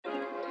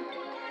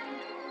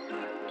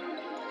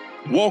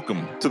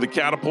Welcome to the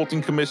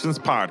Catapulting Commissions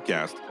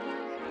podcast.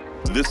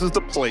 This is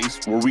the place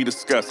where we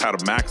discuss how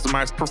to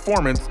maximize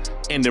performance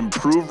and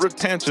improve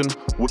retention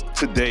with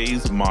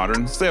today's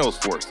modern sales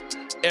force.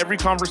 Every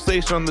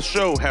conversation on the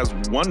show has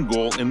one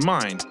goal in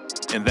mind,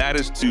 and that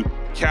is to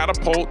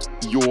catapult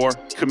your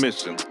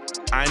commission.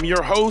 I'm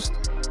your host,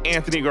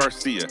 Anthony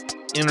Garcia,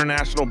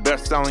 international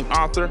best-selling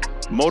author,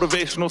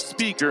 motivational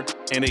speaker,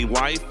 and a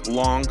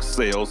lifelong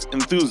sales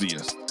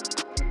enthusiast.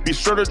 Be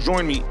sure to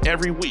join me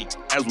every week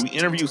as we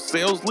interview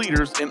sales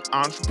leaders and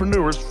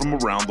entrepreneurs from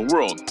around the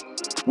world.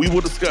 We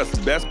will discuss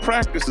best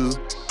practices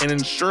and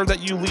ensure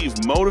that you leave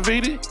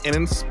motivated and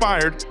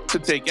inspired to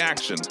take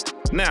action.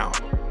 Now,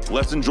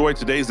 let's enjoy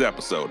today's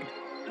episode.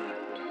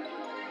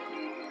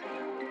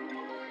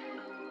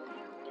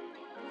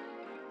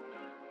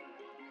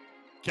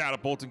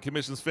 Catapulting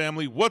Commissions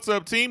family, what's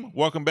up, team?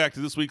 Welcome back to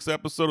this week's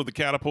episode of the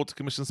Catapulting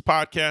Commissions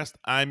podcast.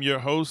 I'm your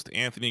host,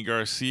 Anthony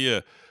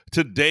Garcia.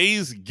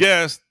 Today's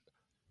guest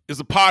is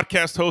a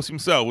podcast host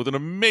himself with an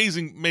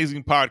amazing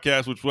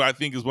podcast, which I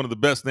think is one of the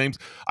best names.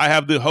 I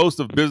have the host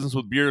of Business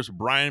with Beers,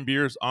 Brian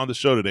Beers, on the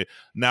show today.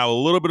 Now, a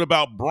little bit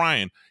about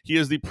Brian. He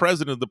is the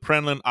president of the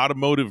Prenlin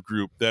Automotive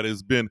Group. That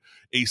has been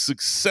a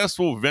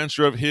successful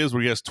venture of his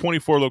where he has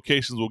 24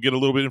 locations. We'll get a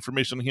little bit of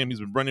information on him. He's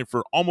been running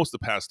for almost the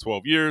past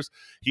 12 years.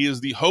 He is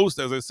the host,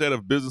 as I said,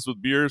 of Business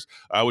with Beers,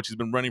 which he's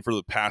been running for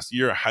the past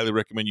year. I highly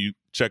recommend you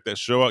check that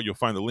show out. You'll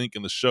find the link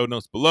in the show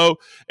notes below.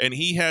 And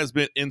he has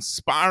been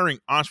inspiring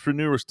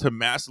entrepreneurs to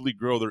massively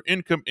grow their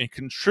income and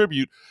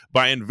contribute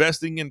by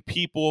investing in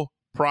people,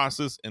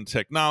 process, and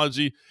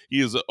technology. He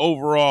is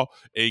overall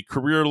a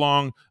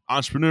career-long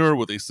entrepreneur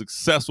with a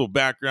successful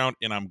background,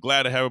 and I'm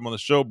glad to have him on the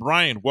show.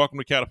 Brian, welcome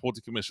to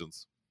Catapulting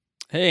Commissions.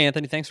 Hey,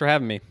 Anthony, thanks for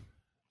having me.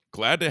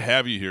 Glad to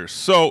have you here.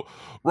 So,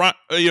 one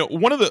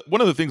of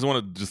the things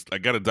I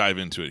got to dive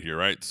into it here,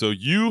 right? So,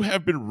 you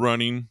have been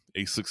running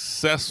a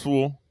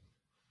successful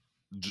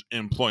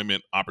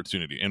employment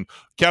opportunity, and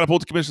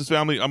Catapulting Commissions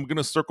family, I'm going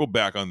to circle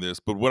back on this,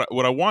 but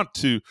what I want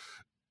to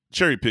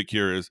cherry pick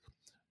here is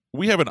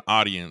we have an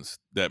audience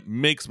that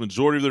makes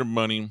majority of their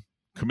money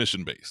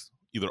commission based,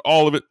 either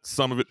all of it,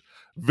 some of it,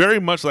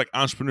 very much like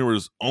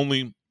entrepreneurs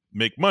only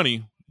make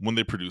money when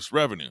they produce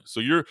revenue.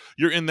 So you're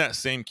in that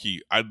same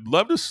key. I'd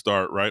love to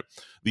start, right?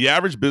 The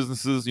average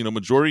businesses,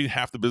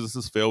 half the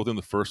businesses fail within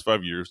the first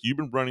 5 years. You've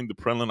been running the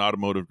Prenlin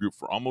Automotive Group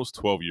for almost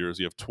 12 years.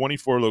 You have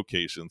 24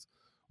 locations.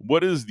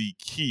 What is the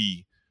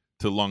key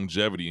to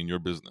longevity in your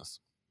business?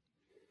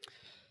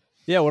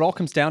 Yeah, what all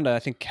comes down to, I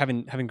think,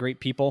 having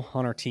great people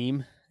on our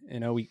team.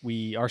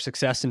 Our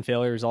success and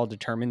failure is all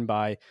determined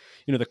by,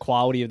 the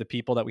quality of the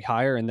people that we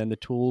hire and then the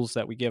tools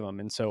that we give them.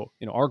 And so,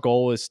 our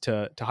goal is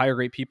to hire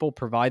great people,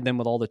 provide them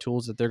with all the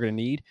tools that they're going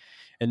to need.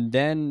 And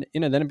then,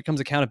 then it becomes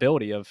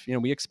accountability of,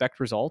 we expect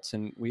results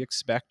and we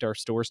expect our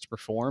stores to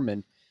perform.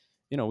 And,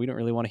 we don't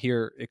really want to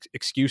hear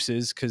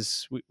excuses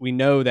because we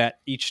know that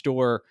each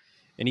store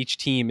and each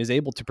team is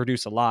able to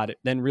produce a lot. It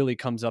then really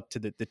comes up to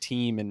the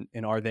team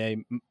and are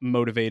they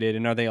motivated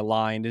and are they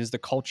aligned? Is the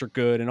culture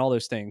good and all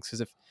those things?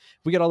 Because if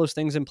we get all those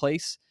things in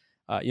place,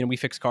 we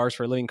fix cars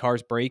for a living.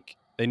 Cars break.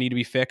 They need to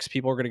be fixed.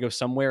 People are going to go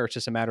somewhere. It's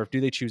just a matter of,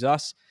 do they choose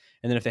us?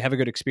 And then if they have a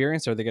good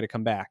experience, are they going to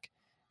come back?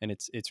 And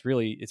it's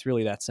really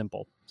that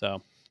simple.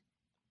 So,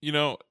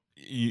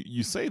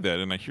 you say that,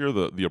 and I hear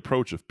the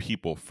approach of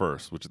people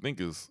first, which I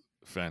think is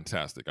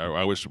fantastic.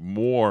 I wish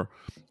more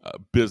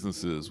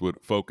businesses would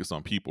focus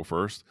on people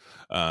first.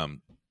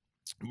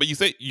 But you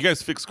say you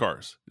guys fix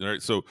cars,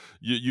 right? So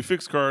you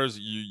fix cars,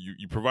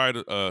 you provide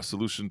a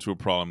solution to a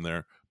problem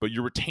there, but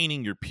you're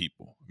retaining your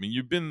people. I mean,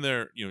 you've been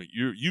there,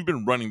 you've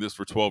been running this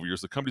for 12 years.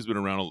 The company's been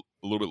around a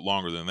little bit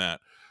longer than that.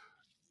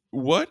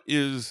 What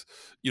is,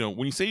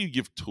 when you say you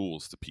give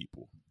tools to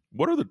people,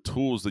 what are the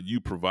tools that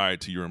you provide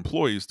to your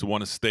employees to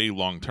want to stay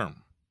long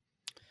term?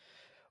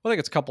 Well, I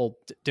think it's a couple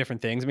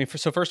different things. I mean,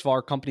 first of all,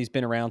 our company's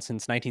been around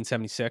since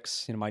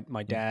 1976.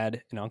 My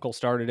dad and uncle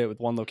started it with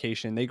one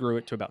location. They grew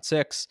it to about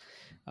 6.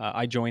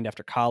 I joined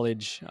after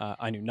college.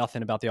 I knew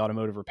nothing about the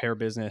automotive repair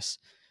business,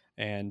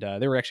 and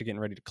they were actually getting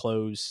ready to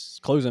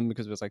close them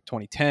because it was like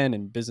 2010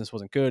 and business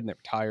wasn't good and they were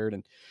tired.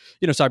 And,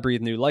 so I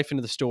breathed new life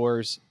into the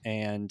stores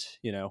and,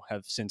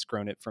 have since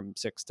grown it from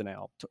 6 to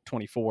now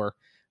 24,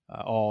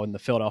 all in the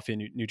Philadelphia,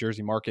 New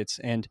Jersey markets.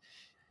 And,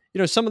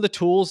 some of the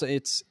tools,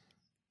 it's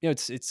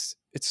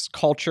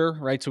culture,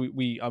 right? So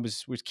I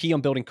was key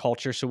on building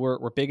culture. So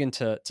we're big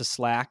into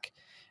Slack.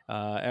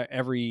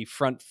 Every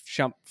front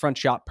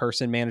shop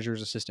person,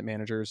 managers, assistant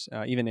managers,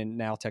 even in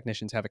now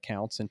technicians have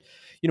accounts. And,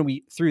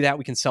 through that,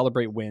 we can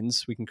celebrate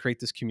wins. We can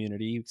create this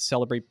community,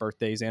 celebrate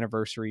birthdays,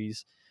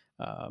 anniversaries.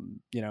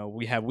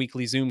 We have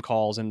weekly Zoom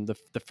calls. And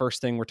the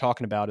first thing we're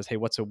talking about is, hey,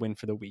 what's a win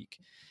for the week?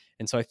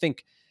 And so I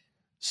think,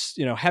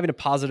 having a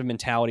positive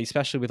mentality,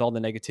 especially with all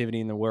the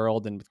negativity in the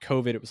world and with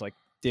COVID, it was like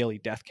daily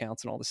death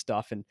counts and all this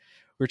stuff. And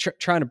we're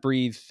trying to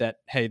breathe that,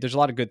 hey, there's a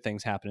lot of good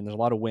things happening. There's a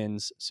lot of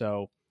wins.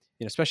 So,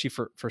 especially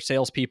for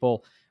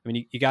salespeople, I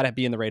mean, you got to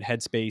be in the right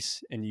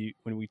headspace. And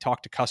when we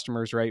talk to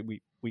customers, right,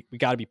 we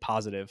got to be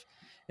positive.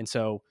 And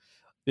so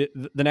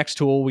the next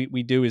tool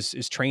we do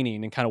is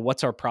training, and kind of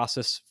what's our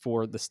process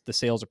for the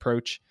sales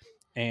approach.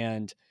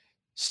 And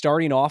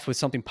starting off with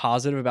something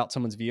positive about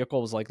someone's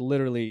vehicle is like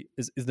literally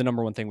is the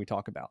number one thing we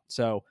talk about.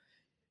 So,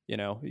 you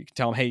can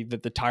tell them, hey,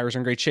 the tires are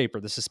in great shape, or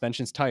the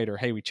suspension's tight, or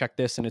hey, we checked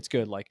this and it's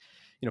good. Like,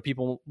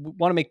 people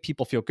want to make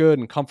people feel good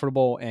and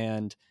comfortable,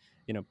 and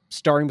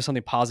starting with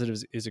something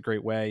positive is a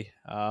great way.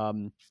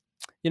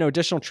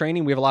 Additional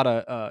training. We have a lot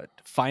of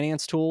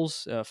finance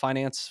tools.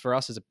 Finance for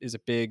us is a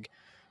big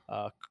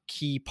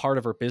key part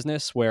of our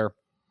business, where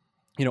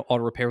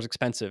auto repair is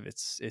expensive.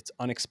 It's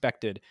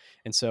unexpected.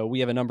 And so we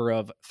have a number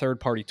of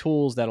third-party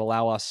tools that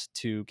allow us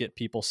to get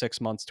people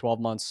 6 months, 12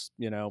 months,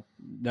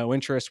 no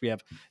interest. We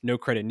have no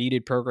credit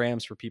needed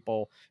programs for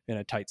people in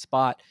a tight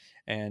spot.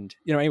 And,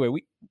 anyway,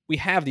 we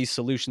have these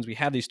solutions, we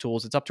have these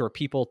tools. It's up to our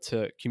people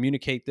to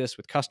communicate this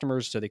with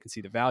customers so they can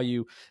see the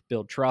value,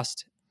 build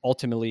trust,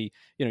 ultimately,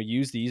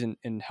 use these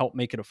and help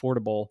make it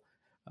affordable,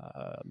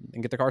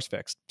 and get the cars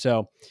fixed.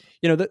 So,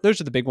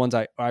 those are the big ones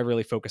I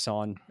really focus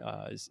on,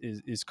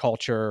 is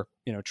culture,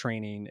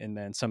 training, and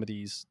then some of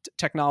these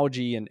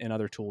technology and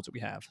other tools that we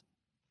have.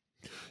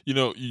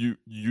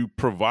 You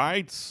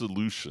provide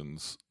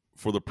solutions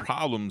for the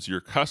problems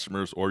your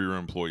customers or your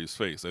employees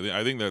face.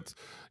 I think that's,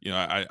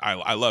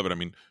 I love it. I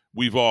mean,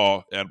 we've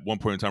all at one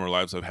point in time in our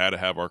lives have had to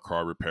have our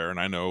car repaired. And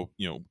I know,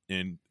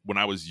 when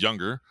I was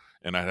younger,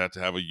 and I had to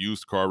have a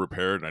used car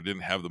repaired, and I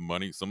didn't have the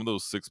money. Some of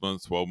those 6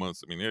 months, 12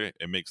 months, I mean,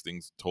 it makes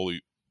things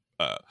totally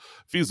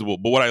feasible.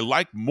 But what I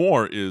like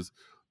more is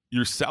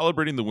you're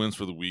celebrating the wins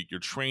for the week. You're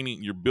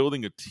training. You're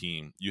building a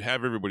team. You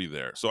have everybody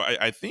there. So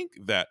I think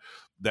that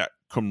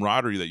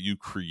camaraderie that you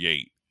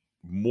create,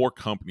 more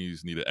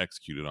companies need to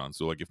execute it on.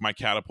 So, like, if my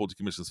Catapult to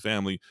Commissions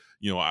family,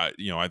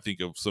 I think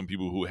of some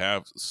people who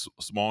have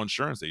small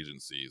insurance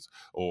agencies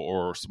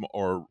or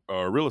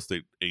real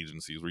estate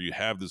agencies, where you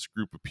have this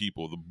group of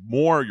people. The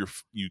more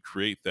you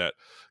create that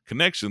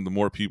connection, the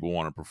more people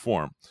want to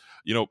perform.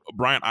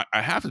 Brian,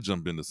 I have to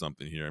jump into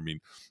something here. I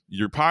mean,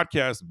 your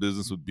podcast,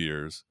 Business with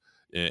Beers,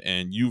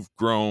 and you've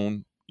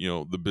grown,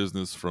 the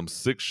business from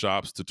 6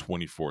 shops to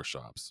 24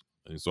 shops.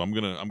 And so I'm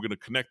gonna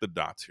connect the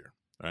dots here.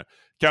 All right.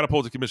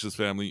 Catapult to Commissions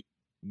family,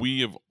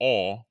 we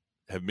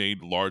have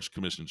made large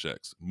commission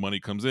checks. Money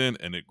comes in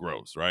and it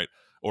grows, right?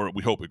 Or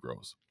we hope it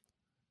grows.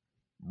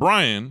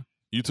 Brian,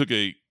 you took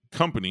a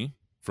company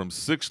from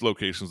 6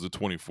 locations to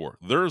 24.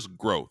 There's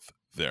growth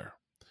there.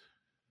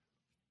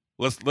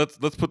 Let's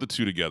put the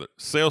two together.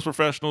 Sales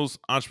professionals,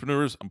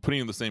 entrepreneurs, I'm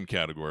putting in the same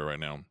category right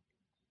now.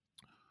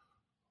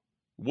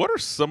 What are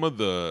some of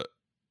the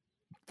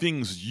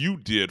things you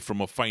did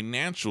from a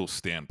financial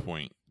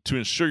standpoint to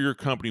ensure your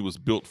company was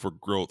built for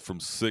growth from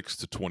 6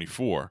 to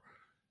 24?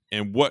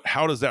 And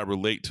how does that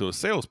relate to a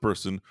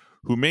salesperson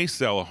who may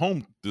sell a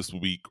home this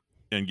week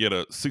and get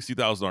a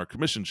 $60,000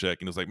 commission check,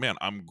 and it's like, man,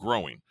 I'm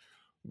growing.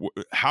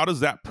 How does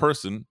that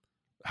person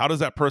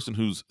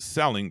who's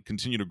selling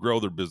continue to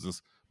grow their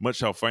business, much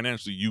how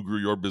financially you grew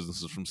your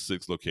businesses from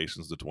 6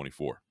 locations to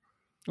 24?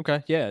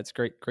 Okay. Yeah, it's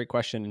a great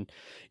question.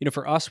 And,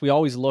 for us, we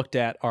always looked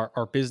at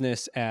our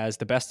business as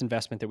the best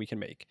investment that we can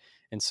make.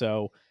 And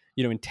so,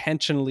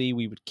 intentionally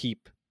we would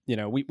keep,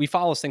 we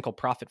follow this thing called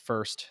Profit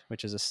First,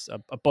 which is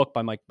a book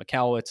by Mike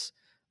Michalowicz.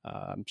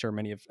 I'm sure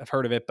many have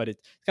heard of it, but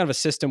it's kind of a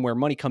system where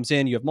money comes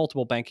in, you have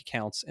multiple bank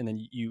accounts, and then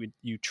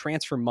you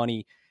transfer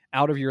money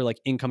out of your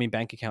incoming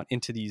bank account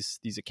into these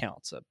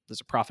accounts. There's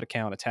a profit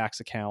account, a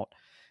tax account,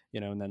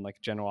 and then like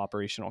a general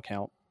operational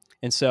account.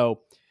 And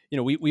so,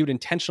 we would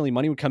intentionally,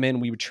 money would come in,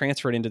 we would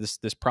transfer it into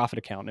this profit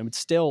account, and it would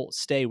still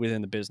stay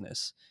within the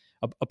business,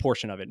 a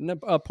portion of it, and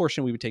a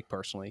portion we would take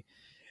personally.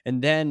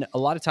 And then a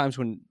lot of times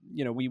when,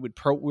 we're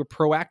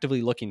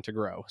proactively looking to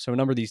grow. So a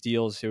number of these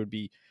deals, it would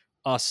be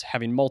us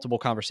having multiple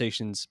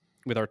conversations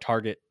with our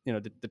target,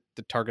 the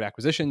target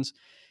acquisitions.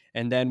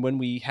 And then when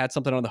we had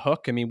something on the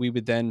hook, I mean, we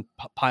would then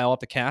pile up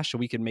the cash so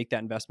we could make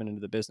that investment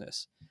into the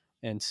business.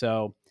 And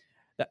so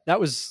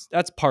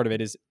that's part of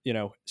it, is,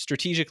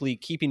 strategically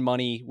keeping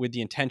money with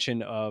the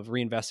intention of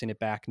reinvesting it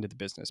back into the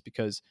business,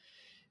 because,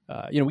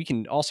 we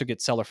can also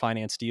get seller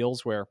finance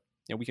deals where,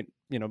 we can,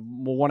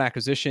 one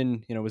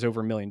acquisition, was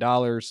over $1 million,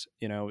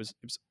 it was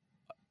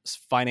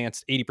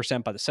financed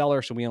 80% by the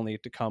seller. So we only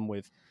had to come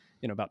with,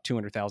 about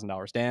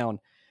 $200,000 down.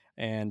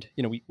 And,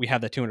 we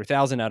have that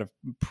 200,000 out of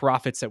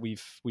profits that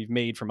we've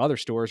made from other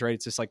stores, right?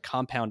 It's just like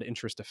compound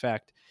interest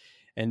effect.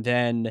 And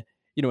then,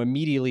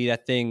 immediately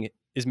that thing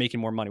is making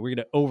more money. We're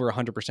going to over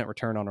 100%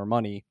 return on our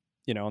money,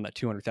 on that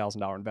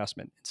 $200,000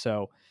 investment.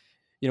 So,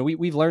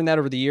 we've learned that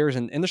over the years,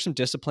 and there's some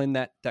discipline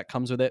that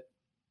comes with it.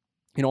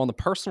 On the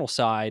personal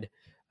side,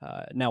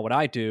 now what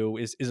I do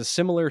is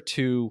similar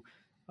to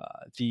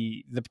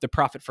the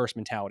profit first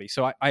mentality.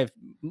 So I have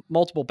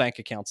multiple bank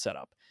accounts set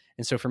up.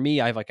 And so for me,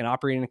 I have like an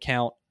operating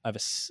account, I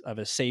have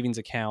a savings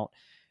account,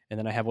 and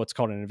then I have what's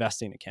called an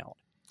investing account.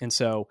 And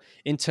so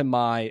into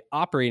my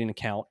operating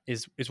account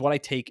is what I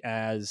take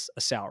as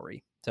a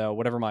salary. So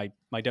whatever my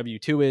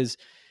W-2 is,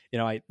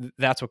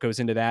 that's what goes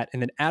into that.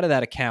 And then out of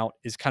that account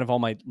is kind of all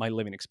my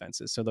living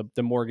expenses. So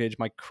the mortgage,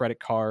 my credit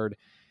card,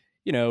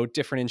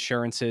 different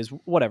insurances,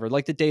 whatever,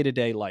 like the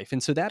day-to-day life.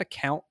 And so that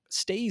account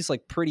stays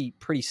like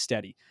pretty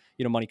steady.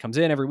 Money comes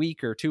in every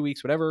week or 2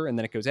 weeks, whatever, and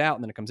then it goes out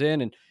and then it comes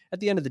in. And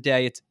at the end of the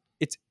day,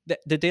 it's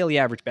the daily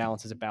average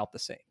balance is about the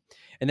same.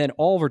 And then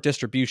all of our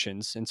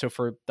distributions. And so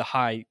for the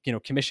high,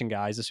 commission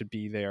guys, this would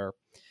be their,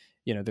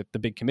 the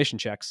big commission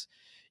checks,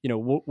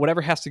 whatever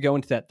has to go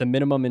into that, the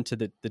minimum into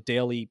the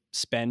daily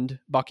spend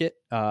bucket,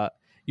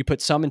 you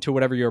put some into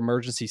whatever your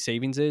emergency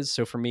savings is.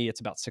 So for me,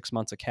 it's about 6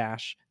 months of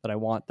cash that I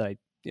want that I,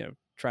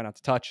 try not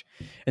to touch.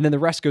 And then the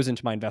rest goes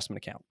into my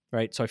investment account,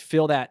 right? So I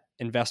fill that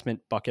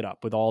investment bucket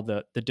up with all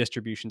the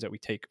distributions that we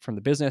take from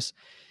the business.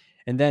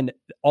 And then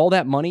all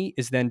that money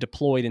is then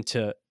deployed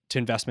into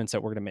investments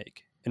that we're going to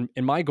make.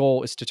 And my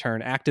goal is to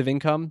turn active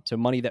income, so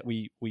money that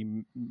we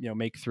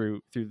make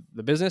through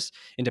the business,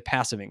 into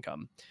passive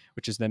income,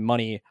 which is then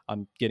money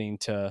I'm getting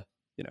to,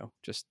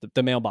 just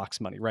the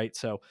mailbox money, right?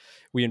 So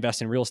we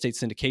invest in real estate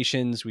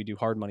syndications, we do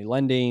hard money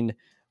lending,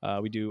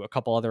 we do a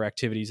couple other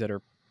activities that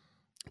are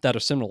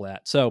similar to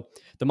that. So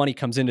the money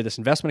comes into this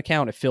investment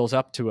account, it fills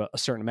up to a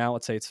certain amount.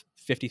 Let's say it's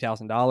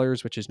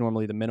 $50,000, which is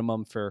normally the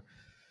minimum for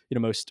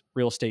most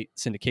real estate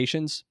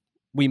syndications.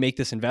 We make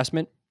this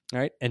investment,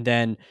 right? And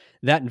then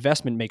that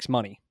investment makes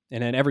money.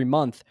 And then every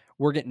month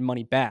we're getting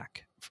money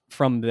back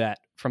from that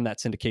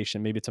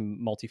syndication. Maybe it's a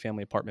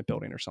multifamily apartment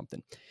building or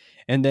something.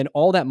 And then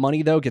all that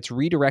money though gets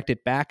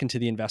redirected back into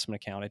the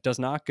investment account. It does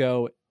not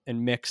go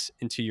and mix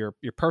into your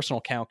personal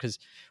account, because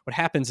what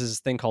happens is this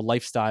thing called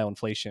lifestyle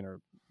inflation, or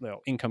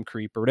income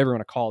creep, or whatever you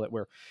want to call it,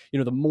 where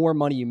the more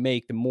money you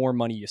make, the more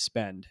money you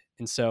spend.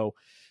 And so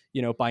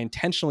by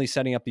intentionally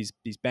setting up these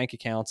bank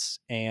accounts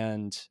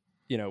and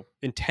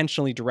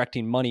intentionally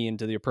directing money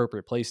into the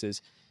appropriate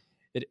places,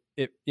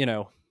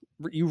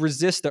 you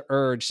resist the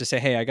urge to say,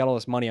 hey, I got all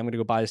this money, I'm going to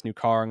go buy this new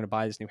car, I'm going to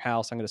buy this new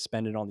house, I'm going to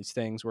spend it on these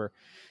things, where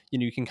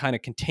you can kind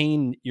of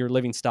contain your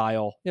living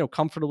style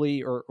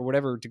comfortably, or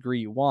whatever degree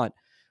you want,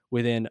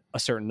 within a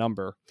certain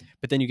number.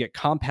 But then you get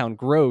compound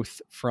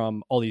growth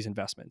from all these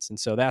investments. And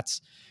so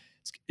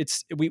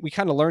we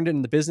kind of learned it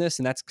in the business,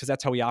 and that's because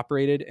that's how we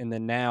operated. And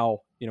then now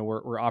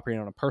we're operating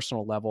on a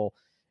personal level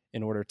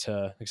in order to,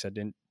 like I said,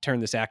 turn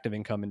this active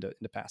income into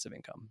passive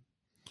income.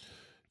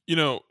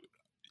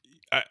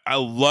 I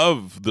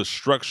love the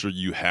structure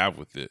you have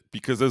with it,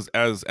 because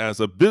as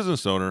a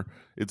business owner,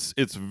 it's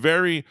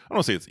very, I don't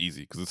want to say it's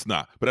easy, because it's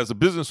not, but as a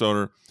business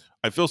owner,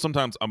 I feel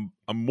sometimes I'm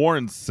more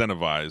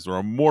incentivized, or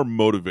I'm more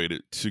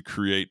motivated to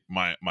create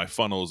my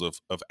funnels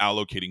of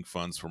allocating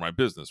funds for my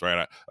business,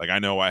 right? I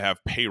know I have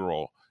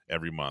payroll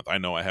every month. I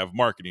know I have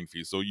marketing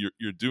fees. So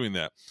you're doing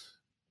that.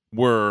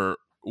 Where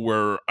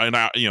and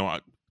I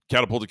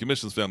Catapulted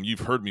Commissions family,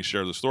 you've heard me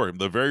share the story.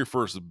 The very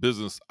first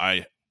business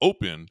I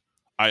opened,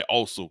 I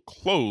also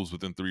closed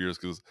within 3 years,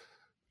 because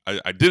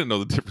I didn't know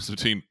the difference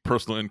between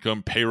personal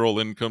income, payroll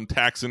income,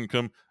 tax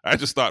income. I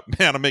just thought,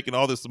 man, I'm making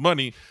all this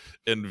money,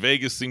 and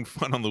Vegas seemed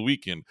fun on the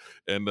weekend.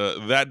 And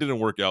that didn't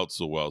work out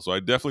so well. So I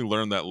definitely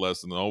learned that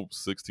lesson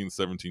 16,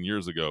 17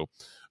 years ago.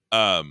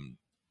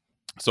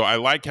 So I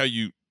like how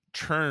you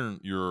turn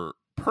your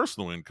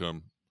personal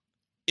income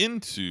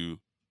into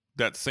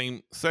that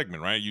same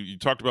segment, right? You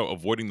talked about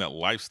avoiding that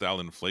lifestyle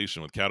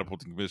inflation with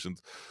Catapulting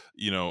Commissions.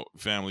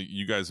 Family,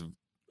 you guys have,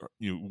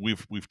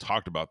 we've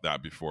talked about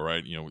that before,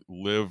 right?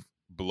 Live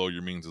below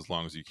your means as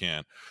long as you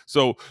can.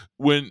 So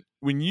when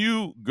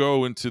you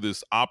go into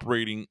this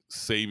operating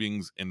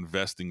savings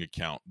investing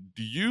account,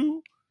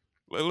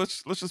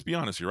 let's just be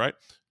honest here, right?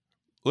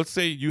 Let's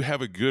say you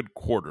have a good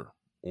quarter,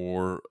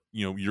 or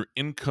your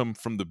income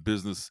from the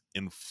business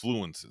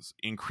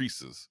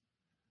increases.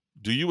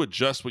 Do you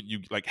adjust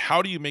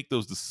how do you make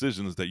those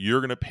decisions that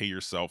you're going to pay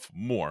yourself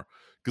more?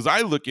 Because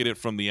I look at it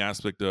from the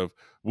aspect of,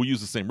 we'll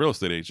use the same real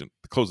estate agent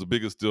to close the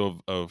biggest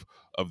deal of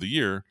the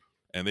year,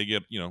 and they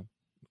get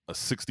a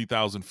 $60,000,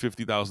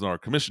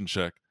 $50,000 commission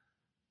check.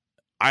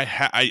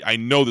 I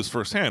know this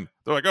firsthand.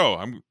 They're like,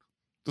 oh,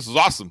 this is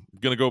awesome. I'm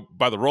gonna go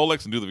buy the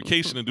Rolex and do the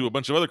vacation and do a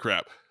bunch of other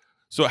crap.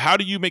 So how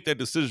do you make that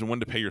decision when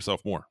to pay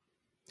yourself more?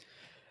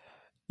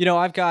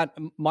 I've got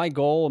my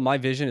goal, my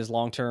vision is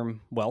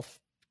long-term wealth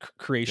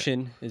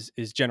creation, is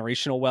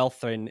generational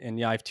wealth.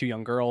 And I have 2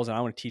 young girls, and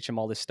I want to teach them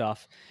all this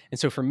stuff. And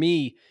so for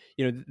me,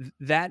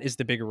 that is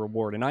the bigger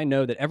reward. And I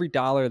know that every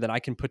dollar that I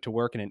can put to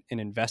work and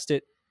invest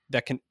it,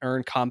 that can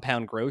earn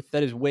compound growth,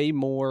 that is way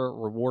more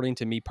rewarding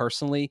to me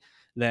personally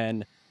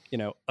than,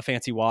 a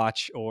fancy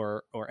watch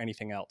or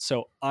anything else.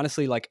 So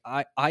honestly,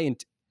 I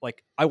want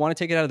to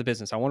take it out of the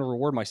business. I want to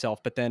reward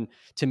myself, but then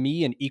to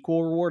me, an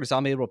equal reward is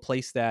I'm able to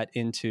place that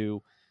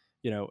into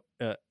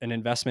an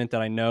investment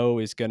that I know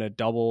is going to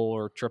double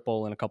or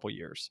triple in a couple of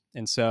years.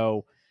 And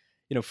so,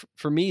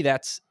 for me,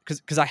 that's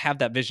because I have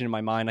that vision in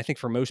my mind. I think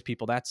for most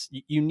people,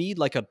 you need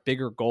like a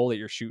bigger goal that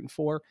you're shooting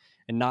for,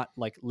 and not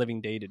like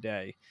living day to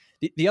day.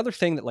 The other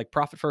thing that like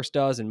Profit First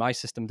does and my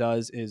system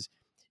does is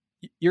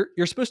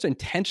you're supposed to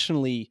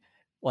intentionally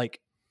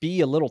be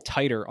a little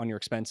tighter on your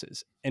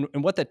expenses. And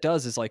what that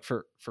does is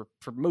for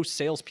most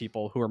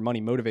salespeople who are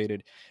money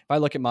motivated, if I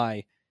look at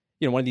my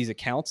one of these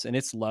accounts and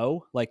it's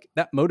low,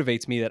 that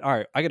motivates me that, all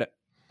right,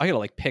 I I got to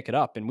like pick it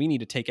up and we need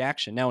to take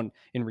action. Now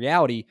in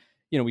reality,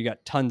 we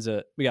got tons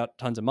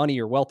of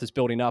money, or wealth is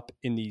building up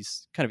in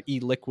these kind of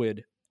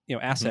illiquid,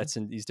 assets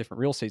and these different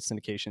real estate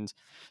syndications.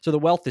 So the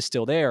wealth is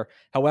still there.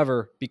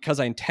 However, because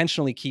I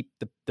intentionally keep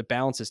the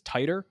balances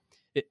tighter,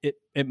 it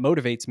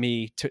motivates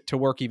me to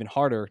work even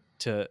harder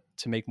to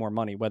make more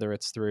money, whether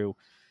it's through,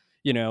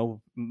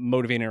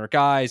 motivating our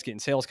guys, getting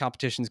sales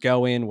competitions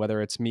going,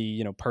 whether it's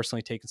me,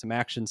 personally taking some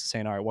actions,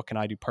 saying, all right, what can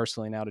I do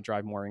personally now to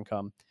drive more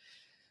income?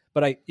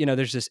 But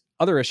there's this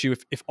other issue.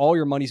 If all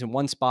your money's in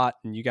one spot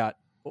and you got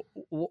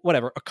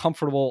whatever, a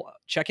comfortable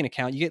checking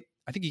account,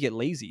 I think you get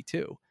lazy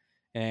too.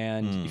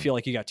 And you feel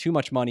like you got too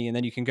much money, and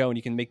then you can go and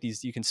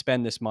you can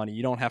spend this money.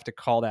 You don't have to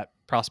call that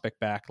prospect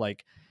back.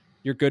 Like,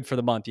 you're good for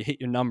the month. You hit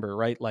your number,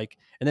 right? Like,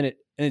 and then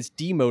it's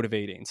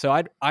demotivating. So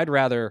I'd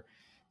rather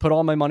put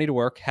all my money to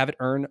work, have it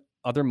earn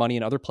other money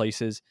in other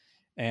places,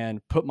 and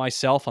put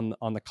myself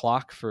on the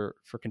clock for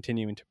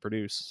continuing to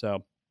produce.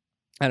 So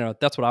I don't know.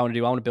 That's what I want to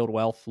do. I want to build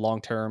wealth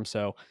long term.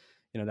 So,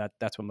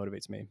 that's what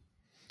motivates me.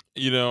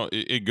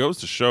 It goes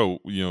to show,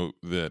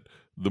 that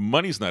the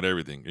money's not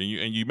everything. And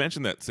you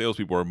mentioned that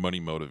salespeople are money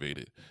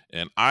motivated.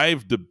 And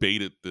I've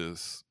debated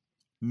this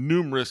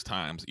numerous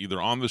times, either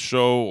on the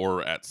show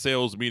or at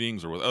sales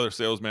meetings or with other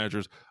sales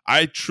managers.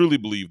 I truly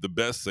believe the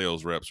best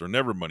sales reps are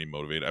never money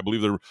motivated. I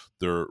believe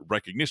they're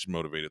recognition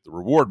motivated, they're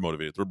reward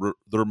motivated.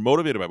 They're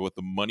motivated by what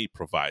the money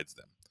provides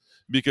them.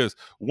 Because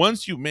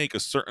once you make a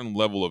certain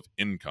level of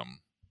income,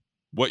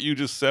 what you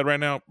just said right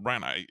now,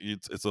 Brian,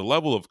 it's a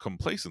level of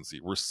complacency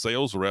where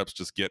sales reps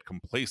just get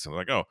complacent.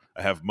 Like, oh,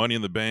 I have money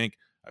in the bank,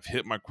 I've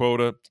hit my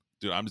quota,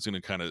 dude, I'm just going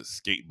to kind of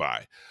skate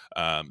by.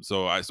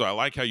 So I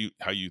like how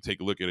you take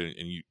a look at it,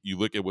 and you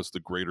look at what's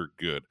the greater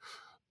good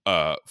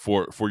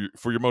for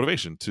your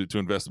motivation to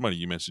invest money.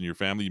 You mentioned your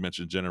family, you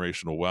mentioned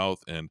generational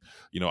wealth, and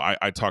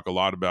I talk a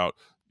lot about,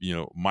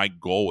 my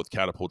goal with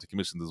Catapult to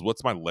Commissions is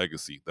what's my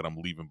legacy that I'm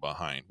leaving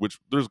behind, which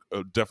there's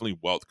a definitely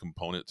wealth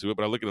component to it.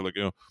 But I look at it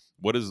like,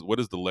 what is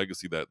the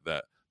legacy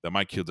that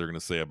my kids are going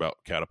to say about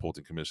Catapult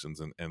and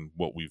Commissions and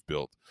what we've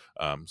built.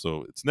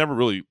 So it's never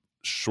really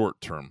short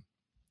term,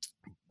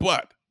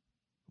 but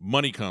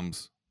money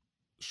comes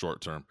short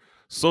term.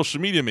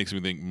 Social media makes me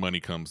think money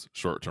comes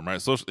short term,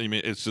 right?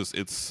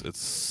 It's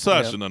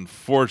such an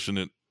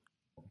unfortunate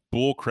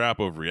bull crap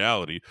of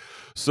reality.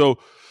 So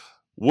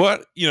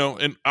what,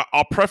 and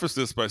I'll preface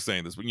this by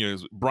saying this, but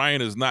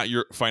Brian is not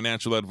your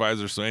financial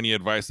advisor, so any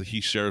advice that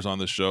he shares on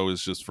the show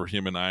is just for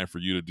him and I, for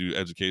you to do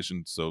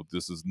education. So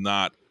this is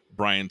not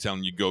Brian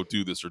telling you go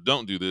do this or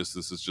don't do this.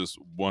 This is just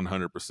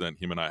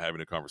 100% him and I having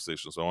a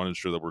conversation. So I want to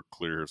ensure that we're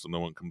clear here, so no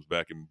one comes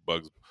back and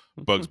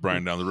bugs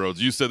Brian down the road.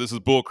 You said this is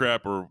bull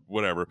crap or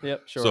whatever.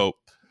 Yep, sure. So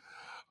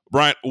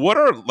Brian, what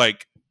are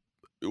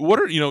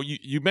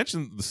you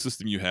mentioned the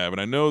system you have, and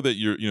I know that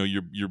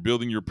you're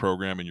building your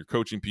program and you're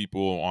coaching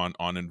people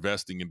on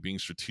investing and being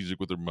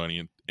strategic with their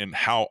money, and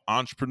how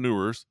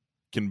entrepreneurs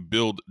can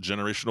build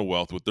generational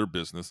wealth with their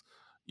business.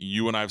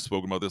 You and I have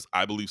spoken about this.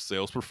 I believe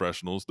sales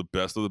professionals, the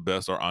best of the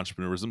best, are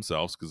entrepreneurs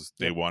themselves because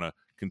they want to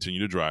continue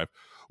to drive.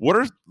 What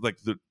are like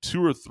the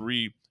 2 or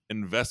 3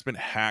 investment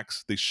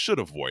hacks they should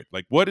avoid?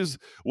 Like, what is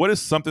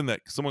something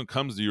that someone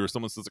comes to you or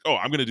someone says, like, oh,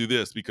 I'm going to do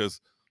this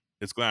because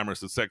it's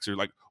glamorous, it's sexier.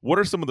 Like, what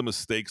are some of the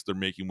mistakes they're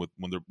making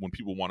when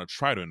people want to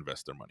try to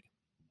invest their money?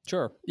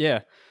 Sure. Yeah.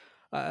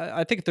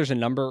 I think there's a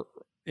number,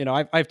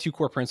 I have 2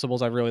 core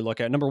principles I really look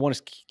at. Number one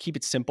is keep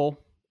it simple,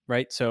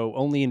 right? So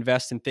only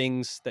invest in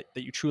things that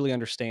you truly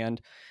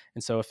understand.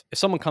 And so if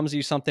someone comes to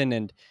you something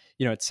and,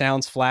 it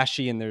sounds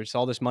flashy and there's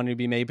all this money to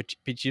be made,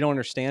 but you don't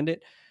understand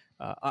it.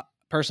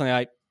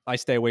 Personally, I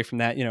stay away from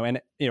that,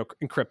 and,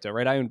 in crypto,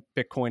 right? I own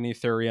Bitcoin and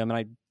Ethereum, and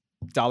I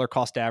dollar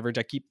cost average.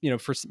 I keep,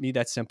 for me,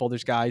 that's simple.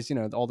 There's guys,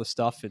 all the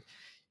stuff at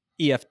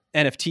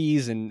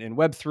NFTs and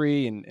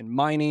Web3 and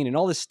mining and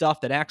all this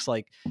stuff that acts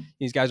like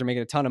these guys are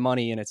making a ton of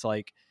money. And it's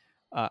like,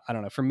 I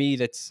don't know, for me,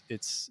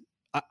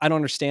 I don't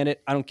understand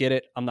it. I don't get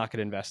it. I'm not going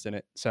to invest in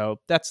it. So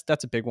that's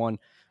a big one.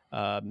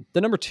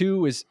 The number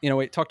 2 is,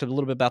 we talked a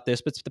little bit about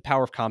this, but it's the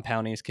power of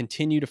compounding, is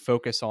continue to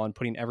focus on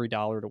putting every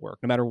dollar to work,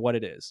 no matter what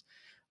it is.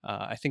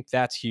 I think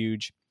that's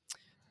huge.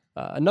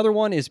 Another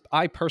one is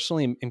I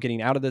personally am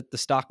getting out of the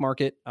stock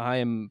market. I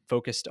am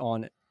focused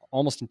on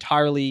almost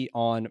entirely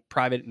on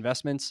private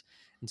investments.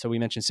 And so we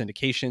mentioned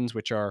syndications,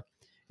 which are,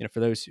 for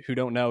those who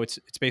don't know, it's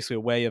basically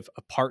a way of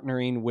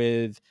partnering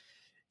with,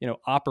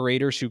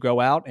 operators who go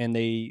out and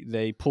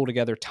they pull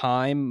together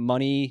time,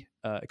 money,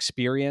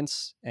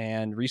 experience,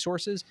 and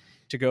resources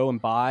to go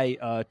and buy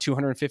a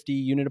 250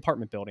 unit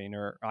apartment building.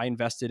 Or I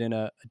invested in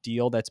a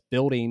deal that's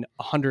building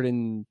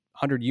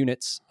 100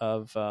 units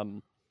of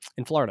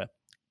in Florida,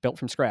 built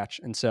from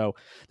scratch. And so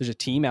there's a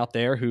team out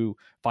there who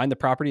find the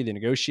property, they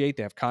negotiate,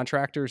 they have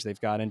contractors,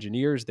 they've got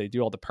engineers, they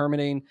do all the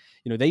permitting,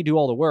 they do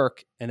all the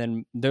work, and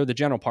then they're the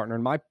general partner.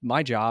 And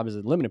my job as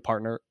a limited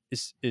partner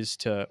is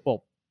to,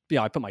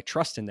 I put my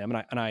trust in them,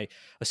 and I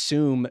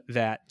assume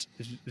that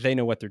they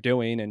know what they're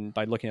doing, and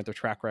by looking at their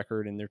track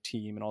record and their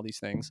team and all these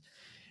things.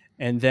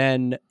 And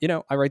then,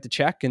 I write the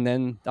check, and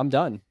then I'm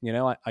done.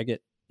 I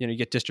get, you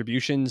get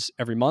distributions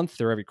every month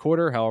or every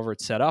quarter, however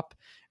it's set up.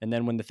 And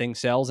then when the thing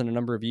sells in a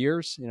number of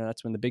years,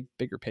 that's when the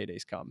bigger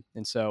paydays come.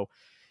 And so,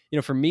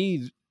 for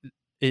me,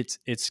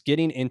 it's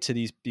getting into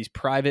these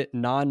private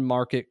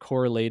non-market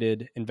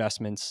correlated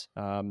investments.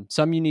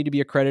 Some you need to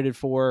be accredited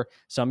for,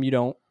 some you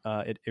don't.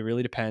 It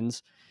really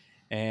depends.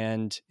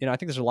 And I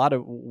think there's a lot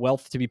of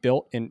wealth to be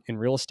built in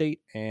real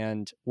estate,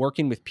 and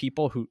working with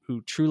people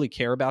who truly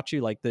care about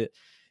you, like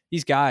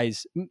these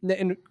guys.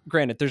 And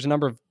granted, there's a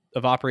number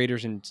of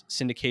operators and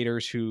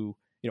syndicators who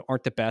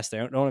aren't the best. They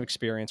don't have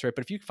experience, right?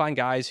 But if you find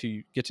guys who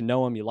you get to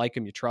know them, you like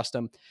them, you trust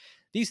them,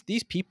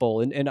 these people,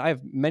 and I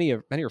have many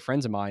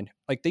friends of mine,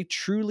 like they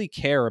truly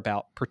care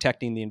about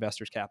protecting the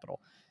investor's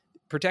capital.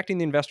 Protecting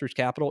the investor's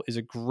capital is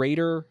a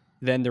greater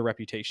than their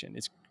reputation.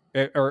 It's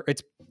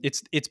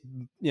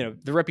the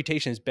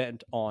reputation is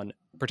bent on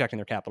protecting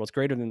their capital. It's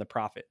greater than the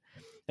profit.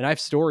 And I have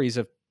stories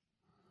of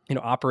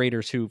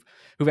operators who've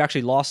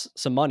actually lost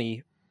some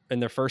money in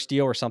their first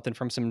deal or something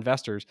from some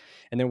investors,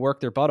 and then work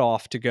their butt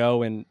off to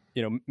go and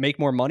make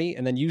more money,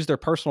 and then use their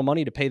personal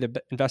money to pay the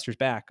investors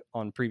back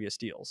on previous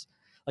deals.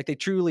 Like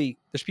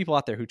there's people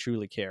out there who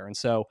truly care. And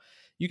so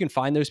you can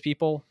find those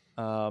people,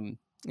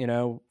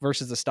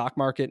 versus the stock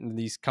market and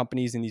these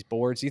companies and these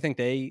boards. Do you think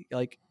they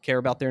care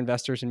about their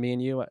investors and me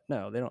and you?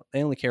 No, they don't.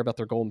 They only care about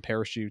their golden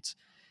parachutes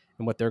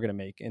and what they're going to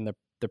make and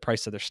the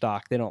price of their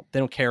stock. They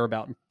don't care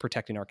about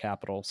protecting our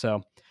capital.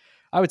 So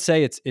I would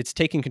say it's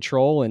taking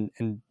control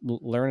and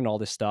learning all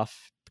this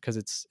stuff, because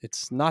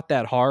it's not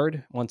that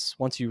hard once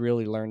you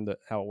really learn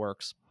how it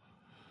works.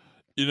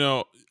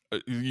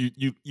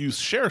 You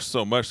share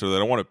so much so that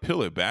I want to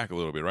peel it back a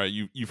little bit, right?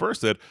 You first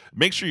said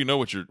make sure you know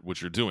what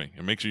you're doing,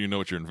 and make sure you know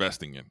what you're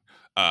investing in,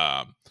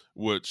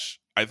 which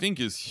I think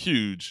is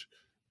huge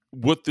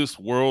with this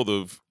world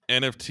of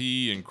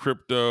NFT and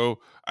crypto.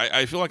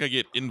 I feel like I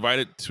get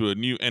invited to a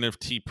new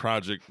NFT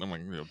project, I'm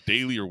like,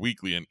 daily or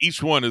weekly, and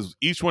each one is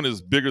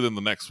bigger than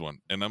the next one,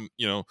 and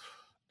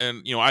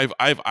I've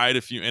eyed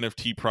a few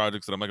NFT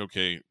projects that I'm like,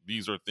 okay,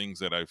 these are things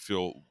that I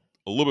feel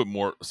a little bit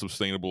more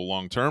sustainable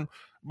long term.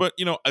 But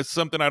it's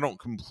something I don't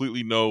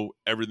completely know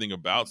everything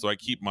about, so I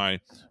keep my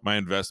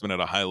investment at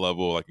a high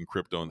level, like in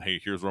crypto. And hey,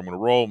 here's where I'm going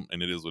to roll,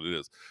 and it is what it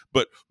is.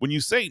 But when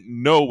you say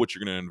know what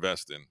you're going to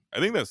invest in, I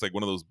think that's like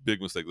one of those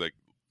big mistakes. Like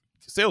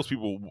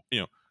salespeople,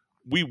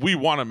 we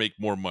want to make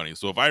more money.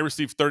 So if I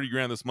receive 30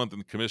 grand this month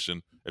in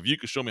commission, if you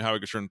could show me how I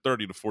could turn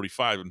 30 to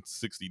 45 in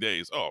 60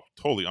 days, oh,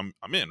 totally,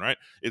 I'm in, right?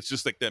 It's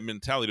just like that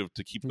mentality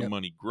to keep the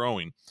money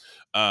growing.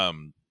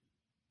 And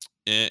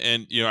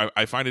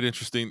I find it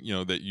interesting,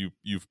 that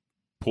you've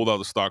pulled out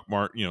the stock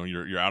market.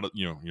 You're out of,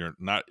 you're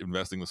not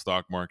investing in the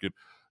stock market.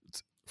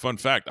 Fun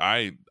fact,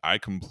 I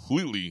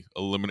completely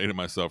eliminated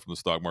myself from the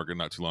stock market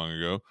not too long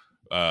ago.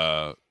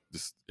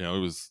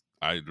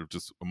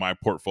 My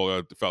portfolio,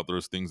 I felt there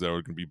was things that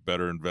were going to be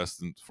better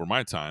invested for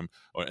my time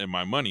and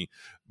my money.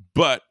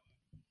 But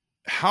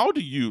how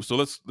do you, so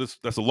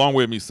that's a long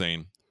way of me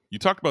saying, you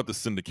talked about the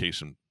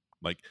syndication.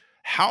 Like,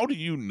 how do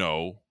you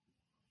know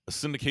a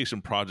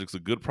syndication project's a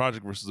good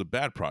project versus a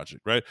bad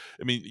project, right?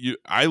 I mean,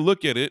 I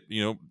look at it,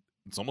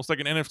 it's almost like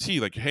an NFT.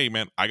 Like, hey,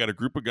 man, I got a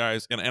group of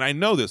guys, and I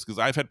know this because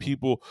I've had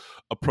people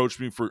approach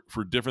me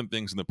for different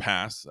things in the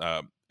past.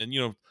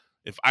 And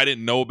if I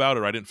didn't know about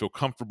it or I didn't feel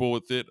comfortable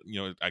with it,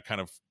 I kind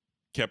of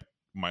kept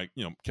my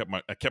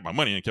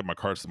money and kept my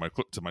cards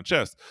to my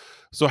chest.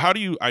 So how do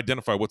you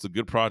identify what's a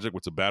good project,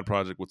 what's a bad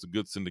project, what's a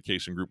good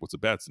syndication group, what's a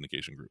bad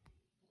syndication group?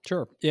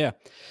 Sure. Yeah.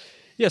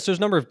 Yeah, so there's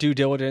a number of due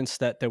diligence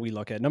that we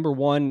look at. Number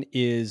one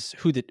is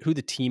who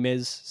the team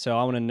is. So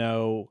I want to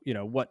know,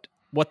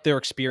 what their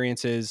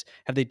experience is.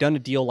 Have they done a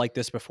deal like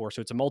this before?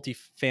 So it's a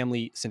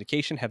multifamily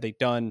syndication. Have they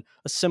done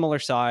a similar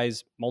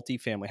size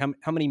multifamily?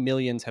 How many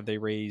millions have they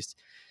raised?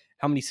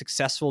 How many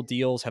successful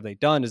deals have they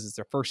done? Is this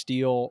their first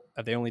deal?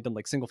 Have they only done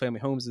like single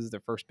family homes? Is this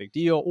their first big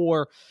deal?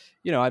 Or,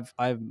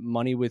 I've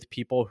money with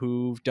people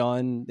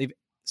they've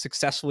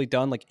successfully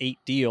done like 8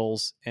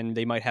 deals, and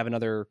they might have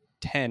another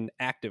 10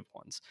 active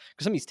ones,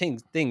 because some of these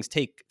things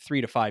take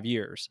 3 to 5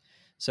 years.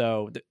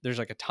 So there's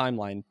like a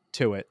timeline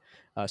to it.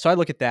 So I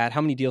look at that.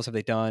 How many deals have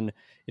they done?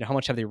 How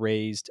much have they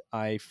raised?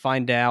 I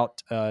find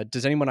out,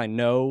 does anyone I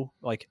know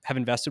have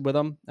invested with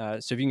them? So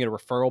if you can get a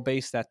referral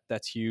base,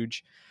 that's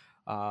huge.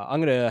 I'm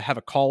going to have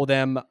a call with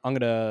them. I'm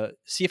going to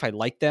see if I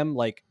like them.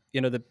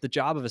 The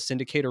job of a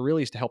syndicator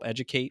really is to help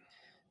educate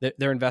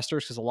their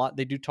investors, because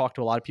they do talk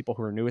to a lot of people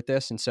who are new at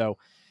this. And so,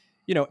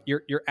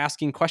 you're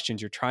asking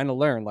questions, you're trying to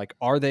learn,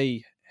 are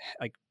they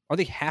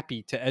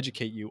happy to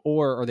educate you,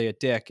 or are they a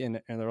dick and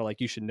they're like,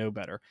 you should know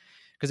better?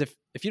 Because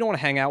if you don't want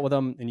to hang out with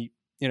them, and you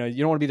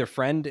don't want to be their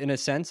friend in a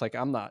sense,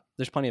 I'm not,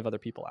 there's plenty of other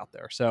people out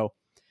there. So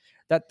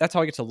that's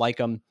how I get to like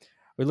them.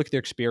 We look at their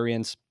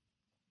experience.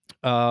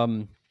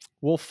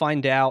 We'll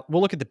find out,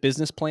 we'll look at the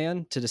business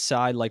plan to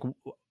decide,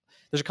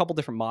 there's a couple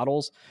different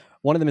models.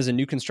 One of them is a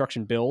new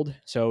construction build.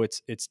 So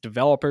it's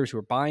developers who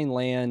are buying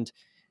land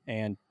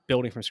and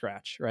building from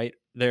scratch, right?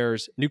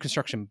 There's new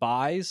construction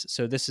buys.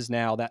 So this is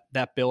now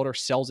that builder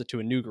sells it to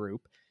a new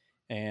group,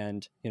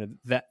 And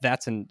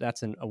that's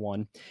a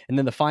one. And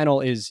then the final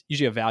is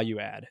usually a value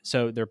add.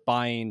 So they're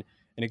buying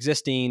an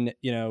existing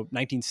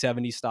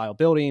 1970s style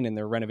building, and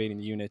they're renovating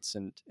the units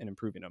and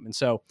improving them. And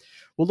so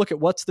we'll look at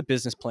what's the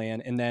business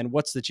plan, and then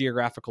what's the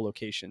geographical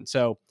location.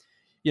 So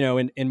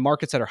in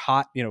markets that are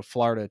hot,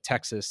 Florida,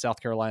 Texas,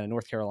 South Carolina,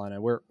 North Carolina,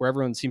 where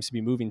everyone seems to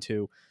be moving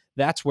to,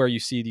 that's where you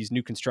see these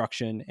new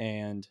construction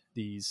and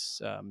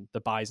these the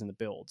buys and the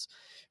builds.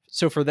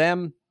 So for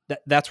them,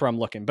 that's where I'm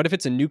looking. But if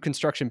it's a new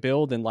construction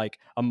build and like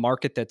a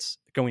market that's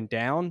going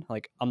down,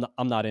 like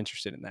I'm not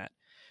interested in that.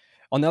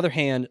 On the other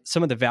hand,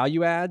 some of the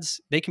value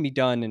adds, they can be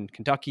done in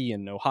Kentucky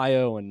and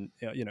Ohio and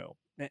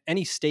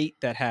any state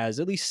that has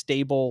at least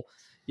stable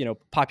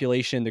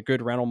population, the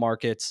good rental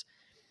markets.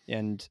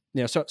 And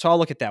so I'll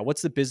look at that.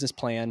 What's the business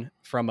plan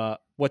from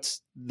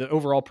what's the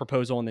overall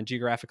proposal, and then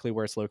geographically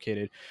where it's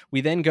located.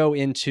 We then go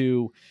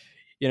into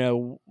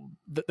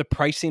the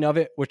pricing of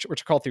it, which are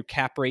called through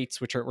cap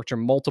rates, which are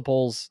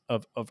multiples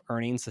of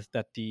earnings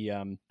that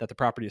the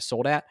property is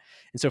sold at.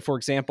 And so, for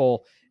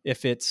example,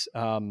 if it's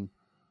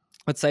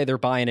let's say they're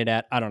buying it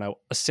at, I don't know,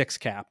 a 6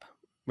 cap,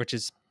 which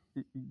is,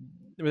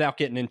 without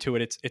getting into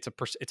it,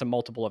 it's a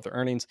multiple of their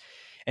earnings.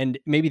 And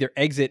maybe their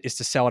exit is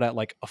to sell it at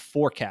like a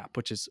 4 cap,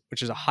 which is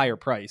a higher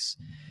price,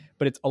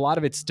 but a lot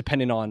of it's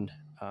dependent on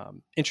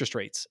interest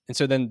rates. And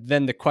so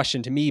then the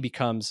question to me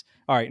becomes,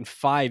 all right, in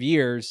 5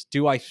 years,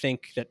 do I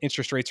think that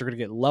interest rates are going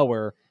to get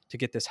lower to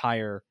get this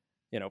higher,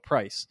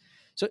 price?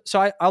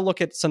 So I'll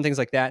look at some things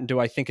like that, and do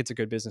I think it's a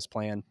good business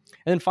plan? And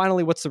then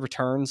finally, what's the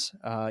returns?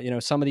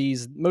 Some of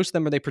these, most of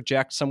them, they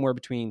project somewhere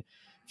between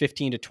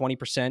 15 to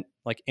 20%,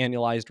 like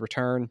annualized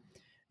return.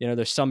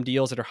 There's some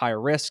deals that are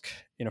higher risk.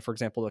 For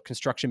example, the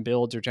construction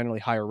builds are generally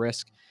higher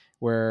risk,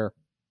 where,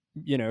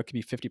 it could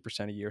be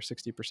 50% a year,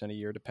 60% a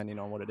year, depending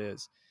on what it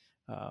is.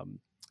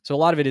 So a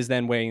lot of it is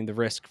then weighing the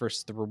risk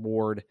versus the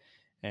reward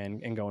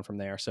and going from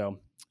there. So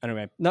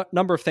anyway,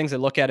 number of things I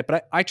look at it,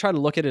 but I try to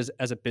look at it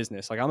as a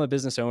business. Like, I'm a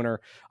business owner.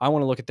 I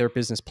want to look at their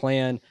business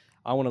plan.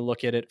 I want to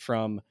look at it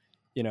from,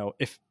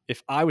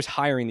 if I was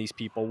hiring these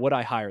people, would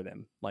I hire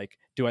them? Like,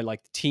 do I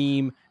like the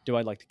team? Do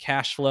I like the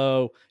cash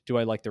flow? Do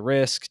I like the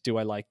risk? Do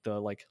I like the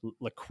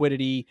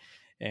liquidity?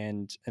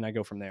 And I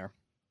go from there.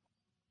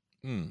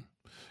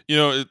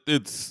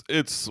 It's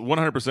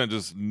 100%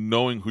 just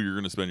knowing who you're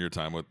going to spend your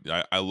time with.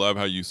 I love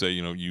how you say,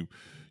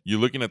 you're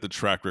looking at the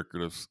track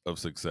record of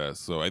success.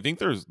 So I think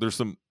there's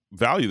some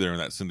value there in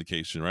that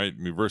syndication, right?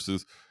 I mean,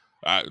 versus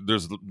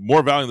there's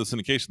more value in the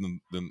syndication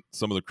than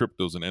some of the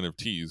cryptos and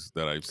NFTs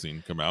that I've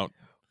seen come out.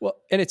 Well,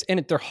 and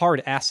they're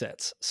hard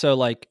assets. So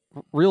like,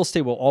 real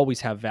estate will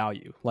always have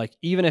value. Like,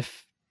 even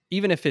if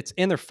it's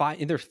in their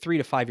 3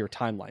 to 5 year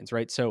timelines,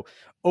 right? So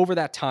over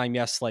that time,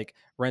 yes, like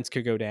rents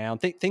could go down,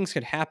 things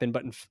could happen,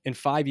 but in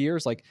 5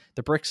 years, like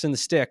the bricks and the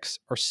sticks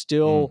are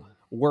still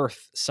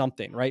worth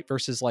something, right?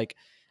 Versus like,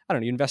 I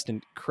don't know, you invest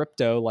in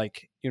crypto,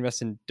 like you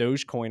invest in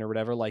Dogecoin or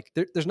whatever, like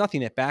there's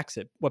nothing that backs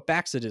it. What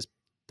backs it is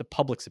the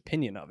public's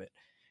opinion of it.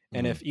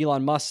 And if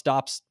Elon Musk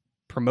stops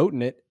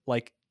promoting it,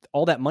 like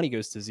all that money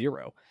goes to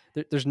zero.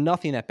 There's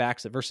nothing that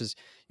backs it. Versus,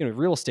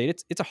 real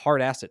estate, it's a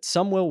hard asset.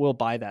 Someone will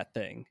buy that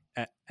thing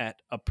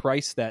at a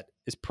price that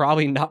is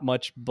probably not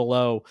much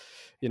below,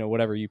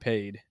 whatever you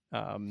paid.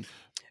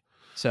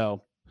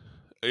 So.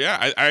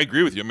 Yeah, I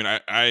agree with you. I mean,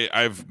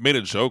 I've made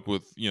a joke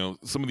with,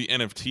 some of the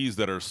NFTs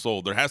that are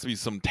sold. There has to be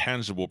some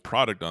tangible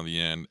product on the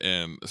end.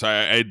 And so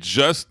I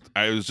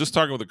was just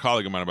talking with a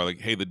colleague of mine about,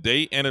 like, hey, the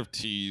day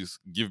NFTs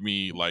give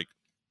me like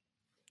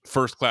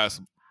first class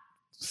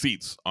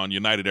seats on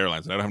United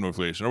Airlines, and I don't have no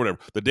affiliation or whatever,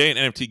 the day an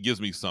NFT gives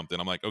me something,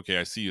 I'm like, okay,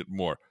 I see it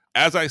more.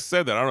 As I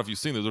said that, I don't know if you've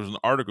seen this, there was an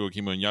article that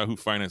came on Yahoo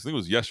Finance, I think it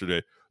was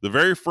yesterday, the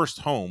very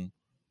first home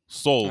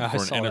sold for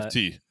an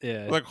NFT. That.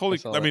 Yeah. Like,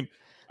 I mean,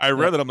 I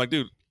read that, I'm like,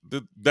 dude,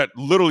 that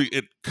literally,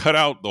 it cut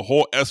out the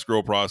whole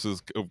escrow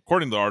process,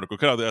 according to the article,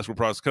 cut out the escrow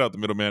process, cut out the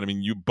middleman. I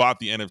mean, you bought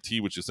the NFT,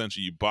 which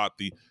essentially you bought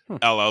the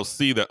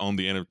LLC that owned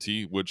the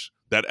NFT, which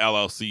that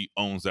LLC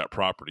owns that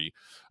property.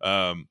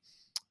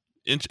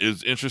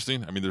 Is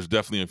interesting. I mean, there's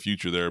definitely a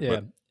future there,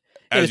 but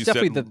it's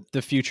definitely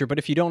the future. But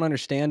if you don't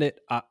understand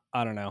it,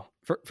 I don't know.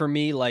 For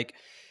me, like,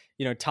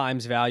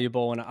 time's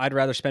valuable, and I'd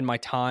rather spend my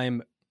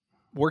time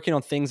working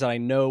on things that I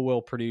know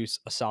will produce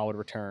a solid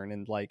return.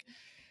 And like,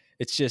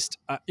 it's just,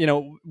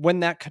 when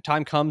that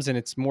time comes and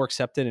it's more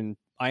accepted and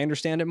I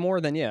understand it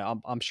more, then yeah,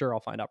 I'm sure I'll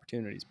find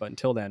opportunities. But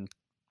until then,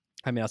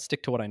 I mean, I'll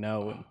stick to what I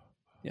know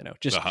and,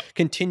 just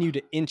continue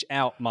to inch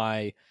out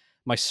my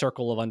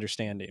circle of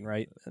understanding,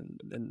 right?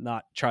 And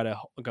not try to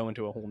go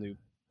into a whole new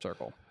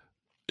circle.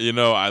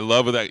 I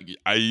love that.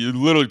 You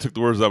literally took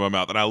the words out of my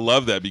mouth, and I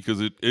love that because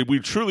we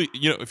truly,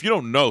 if you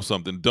don't know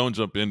something, don't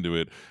jump into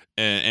it.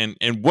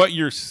 And what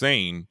you're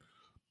saying,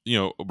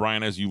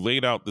 Brian, as you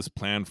laid out this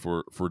plan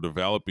for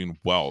developing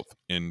wealth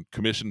in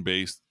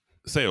commission-based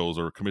sales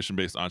or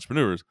commission-based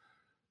entrepreneurs,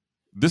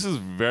 this is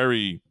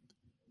very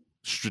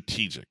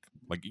strategic.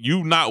 Like,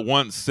 you not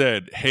once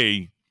said,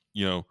 hey,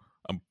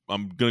 I'm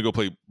going to go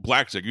play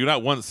blackjack. You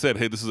not once said,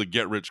 hey, this is a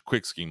get rich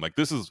quick scheme. Like,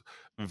 this is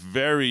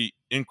very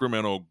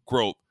incremental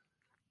growth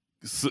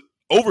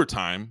over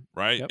time,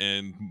 right? Yep.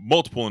 And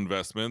multiple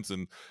investments,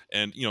 and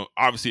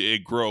obviously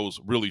it grows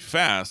really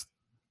fast,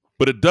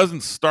 but it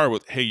doesn't start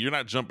with, hey, you're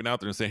not jumping out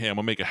there and saying, hey, I'm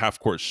gonna make a half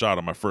court shot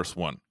on my first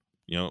one.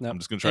 Nope. I'm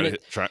just gonna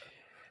try.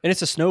 And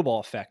it's a snowball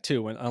effect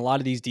too. And a lot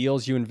of these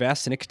deals you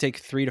invest, and it could take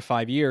 3 to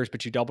 5 years,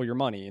 but you double your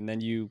money, and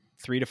then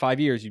 3 to 5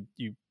 years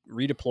you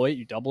redeploy it,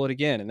 you double it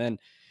again, and then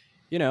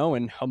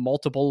in a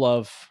multiple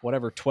of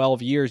whatever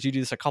 12 years, you do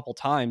this a couple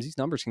times, these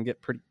numbers can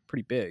get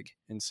pretty big.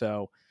 And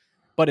so,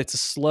 but it's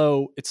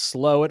slow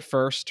at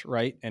first,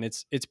 right? And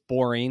it's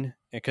boring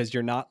because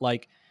you're not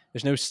like,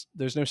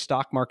 there's no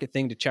stock market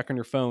thing to check on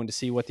your phone to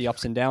see what the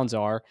ups and downs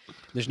are.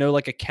 There's no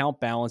like account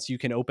balance you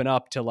can open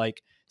up to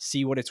like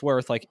see what it's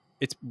worth. Like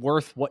it's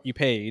worth what you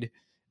paid.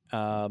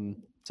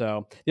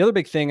 So the other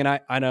big thing, and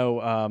I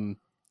know,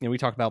 we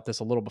talked about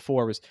this a little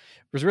before, was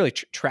really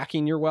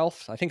tracking your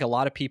wealth. I think a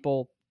lot of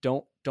people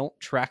don't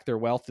track their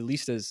wealth, at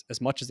least as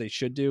much as they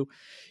should do.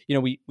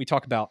 We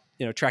talk about,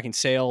 tracking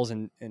sales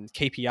and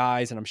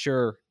KPIs, and I'm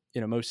sure,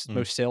 most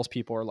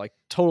salespeople are like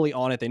totally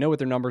on it. They know what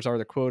their numbers are,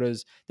 their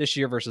quotas this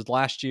year versus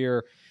last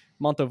year,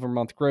 month over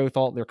month growth,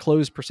 all their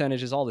close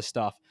percentages, all this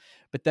stuff.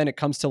 But then it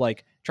comes to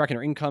like tracking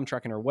our income,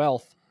 tracking our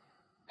wealth.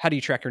 How do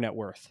you track your net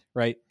worth,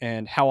 right?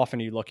 And how often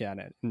do you look at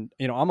it? And,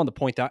 I'm on the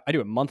point that I do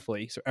it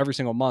monthly. So every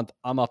single month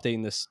I'm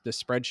updating this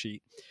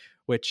spreadsheet,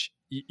 which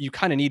you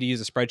kind of need to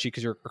use a spreadsheet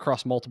because you're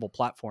across multiple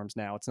platforms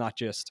now. It's not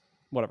just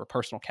whatever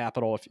personal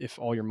capital if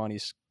all your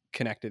money's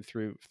connected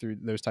through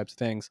those types of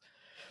things.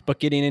 But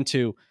getting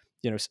into,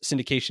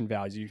 syndication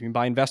values, you can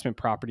buy investment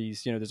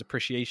properties, there's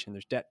appreciation,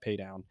 there's debt pay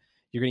down,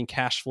 you're getting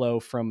cash flow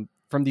from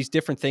these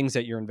different things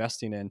that you're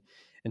investing in.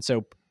 And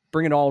so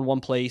bring it all in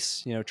one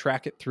place,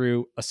 track it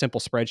through a simple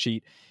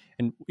spreadsheet,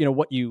 and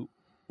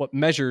what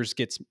measures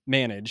gets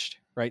managed,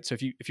 right? So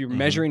if you're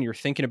measuring, you're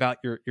thinking about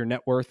your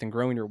net worth and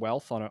growing your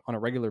wealth on a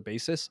regular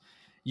basis,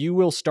 you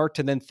will start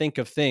to then think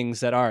of things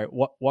that, all right,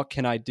 what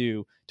can I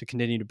do to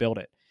continue to build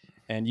it?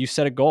 And you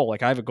set a goal.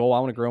 Like I have a goal, I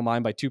want to grow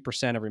mine by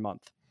 2% every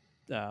month.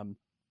 And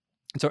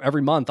so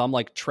every month I'm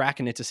like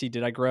tracking it to see,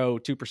 did I grow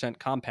 2%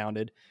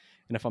 compounded?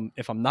 And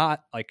if I'm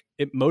not, like,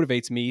 it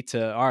motivates me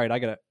to, all right, I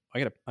gotta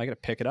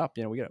pick it up.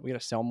 We gotta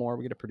sell more.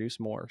 We gotta produce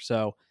more.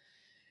 So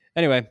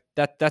anyway,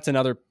 that's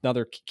another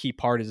key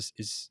part is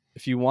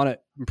if you want to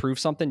improve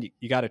something,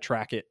 you got to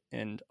track it,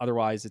 and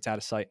otherwise it's out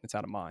of sight and it's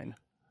out of mind.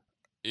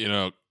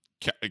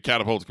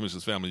 Catapult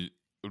Commissions family,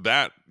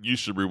 that you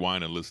should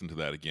rewind and listen to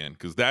that again,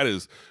 because that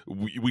is,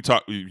 we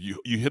talk,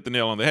 you hit the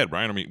nail on the head,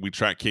 Brian. I mean, we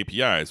track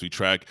KPIs, we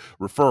track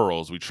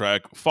referrals, we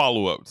track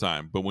follow-up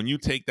time, but when you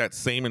take that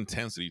same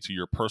intensity to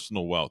your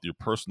personal wealth, your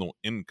personal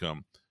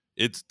income,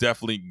 it's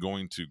definitely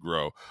going to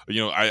grow.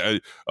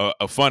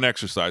 A fun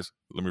exercise,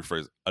 let me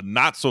rephrase, a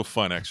not so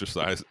fun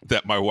exercise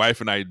that my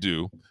wife and I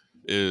do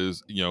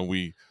is,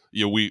 we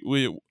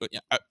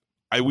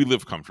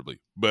live comfortably,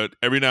 but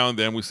every now and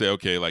then we say,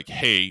 okay, like,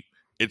 hey,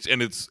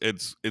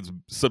 it's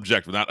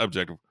subjective, not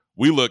objective.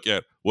 We look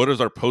at what is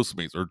our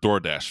Postmates or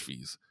DoorDash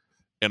fees,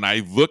 and I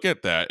look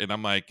at that and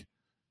I'm like,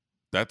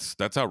 that's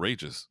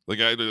outrageous. Like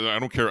I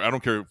don't care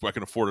if I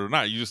can afford it or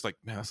not. You just like,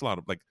 man, that's a lot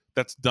of, like,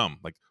 that's dumb.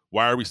 Like,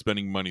 why are we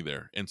spending money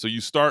there? And so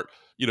you start,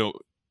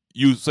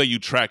 you say you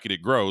track it,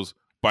 it grows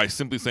by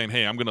simply saying,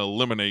 hey, I'm going to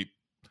eliminate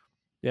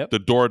the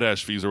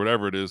DoorDash fees or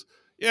whatever it is.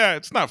 Yeah,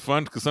 it's not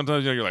fun because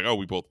sometimes you're like, oh,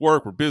 we both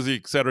work, we're busy,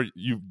 etc.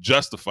 You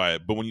justify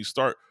it, but when you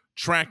start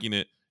tracking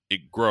it,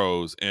 it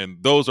grows, and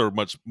those are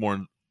much more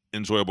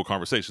enjoyable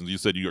conversations. You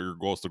said your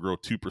goal is to grow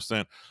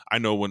 2%. I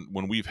know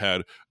when we've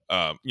had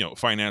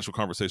financial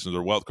conversations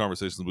or wealth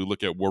conversations, we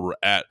look at where we're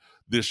at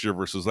this year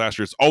versus last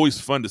year. It's always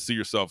fun to see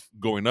yourself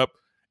going up.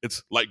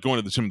 It's like going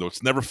to the gym, though.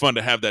 It's never fun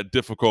to have that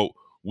difficult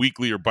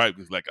weekly or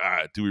bi-weekly, like,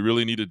 do we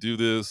really need to do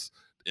this?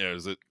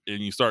 Is it?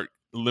 And you start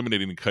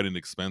eliminating and cutting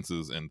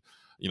expenses. And,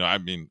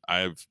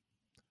 I've,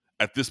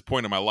 at this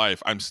point in my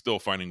life, I'm still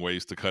finding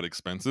ways to cut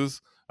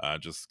expenses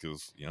just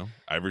because,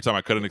 every time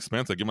I cut an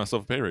expense, I give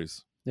myself a pay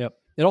raise. Yep.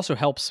 It also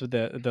helps with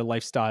the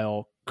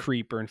lifestyle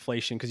creep or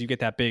inflation because you get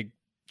that big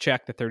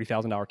check, the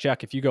 $30,000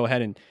 check. If you go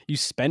ahead and you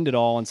spend it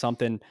all on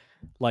something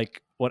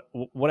like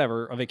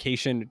whatever, a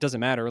vacation, it doesn't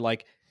matter.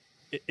 Like,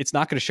 it's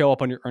not going to show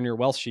up on your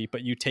wealth sheet,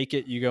 but you take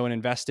it, you go and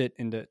invest it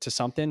into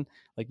something,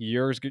 like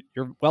your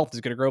wealth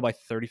is going to grow by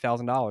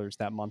 $30,000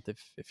 that month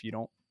if you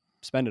don't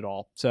spend it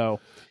all. So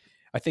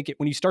I think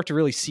when you start to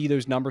really see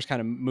those numbers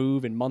kind of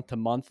move in month to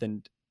month,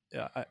 and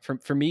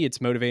for me, it's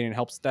motivating and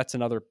helps. That's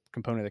another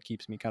component that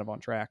keeps me kind of on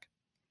track.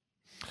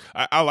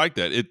 I like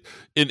that.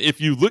 And if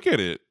you look at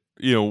it,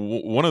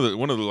 one of the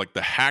like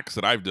the hacks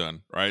that I've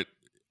done, right?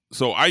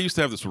 So I used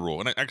to have this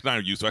rule, and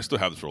I still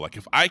have this rule. Like,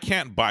 if I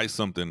can't buy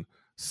something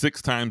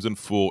 6 times in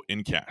full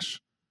in cash,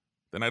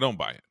 then I don't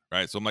buy it,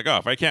 right? So I'm like,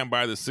 if I can't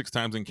buy this 6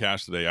 times in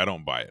cash today, I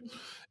don't buy it.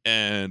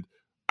 And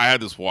I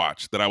had this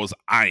watch that I was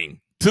eyeing.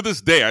 To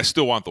this day, I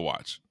still want the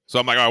watch. So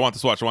I'm like, I want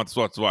this watch.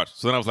 So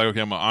then I was like, okay,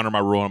 I'm going to honor my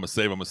rule. I'm going to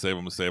save.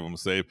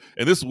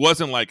 And this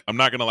wasn't like, I'm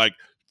not going to like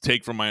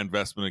take from my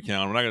investment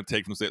account. I'm not going to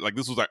take from save. Like,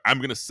 this was like, I'm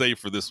going to save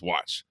for this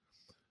watch.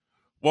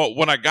 Well,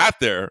 when I got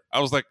there,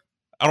 I was like,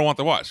 I don't want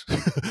the watch.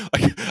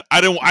 Like,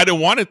 I didn't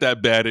want it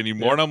that bad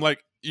anymore. Yeah. And I'm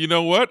like, you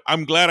know what?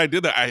 I'm glad I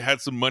did that. I had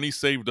some money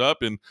saved up,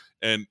 and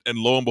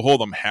lo and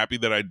behold, I'm happy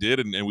that I did,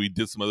 and we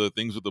did some other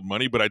things with the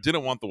money, but I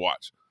didn't want the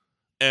watch.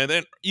 And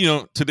then,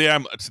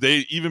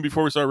 today even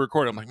before we started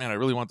recording, I'm like, man, I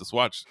really want this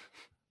watch.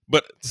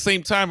 But at the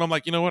same time, I'm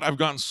like, you know what? I've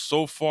gotten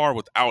so far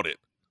without it.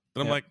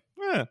 And I'm like,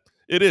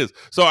 it is.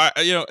 So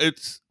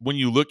it's when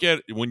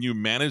you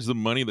manage the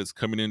money that's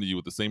coming into you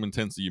with the same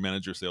intensity you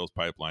manage your sales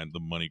pipeline, the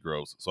money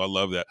grows. So I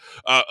love that.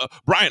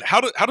 Brian, how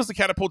does the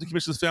Catapulting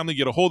Commissions family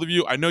get a hold of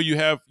you? I know you've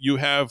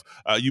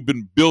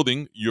been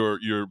building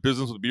your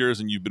business with beers,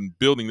 and you've been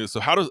building this.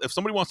 So if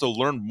somebody wants to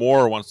learn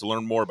more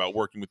about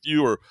working with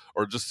you,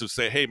 or just to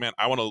say, hey man,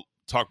 I want to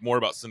talk more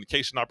about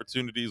syndication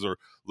opportunities or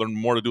learn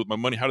more to do with my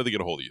money, how do they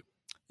get a hold of you?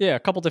 Yeah, a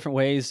couple different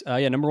ways.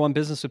 Number one,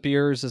 Business with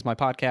Beers is my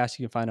podcast.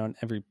 You can find on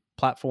every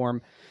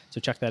platform.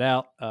 So check that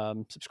out.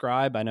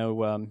 Subscribe. I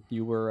know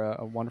you were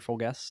a wonderful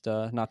guest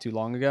not too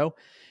long ago.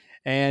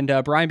 And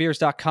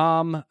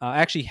brianbeers.com. I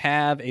actually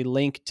have a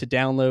link to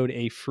download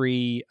a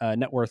free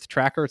net worth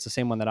tracker. It's the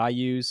same one that I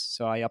use.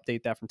 So I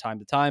update that from time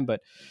to time.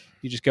 But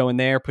you just go in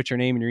there, put your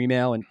name and your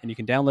email, and you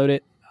can download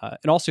it.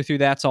 And also through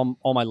that's all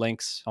my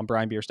links on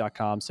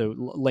brianbeers.com. So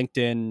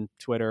LinkedIn,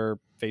 Twitter,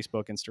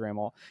 Facebook,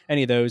 Instagram,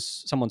 any of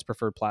those, someone's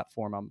preferred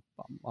platform,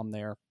 I'm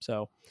there.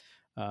 So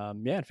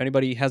if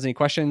anybody has any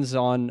questions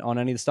on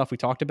any of the stuff we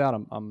talked about,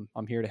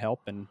 I'm here to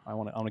help, and I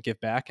want to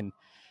give back and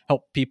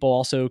help people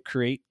also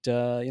create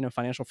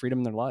financial freedom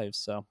in their lives.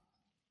 So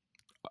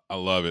I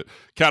love it.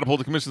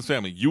 Catapulting Commissions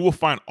family, you will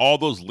find all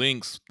those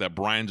links that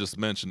Brian just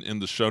mentioned in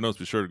the show notes.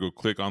 Be sure to go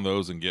click on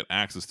those and get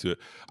access to it.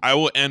 I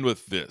will end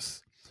with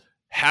this.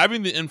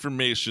 Having the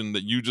information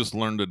that you just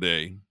learned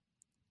today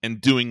and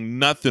doing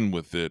nothing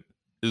with it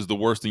is the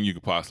worst thing you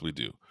could possibly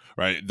do,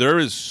 right? There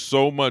is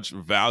so much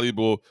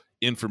valuable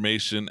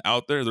information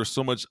out there. There's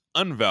so much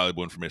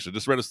unvaluable information. I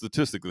just read a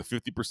statistic that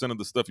 50% of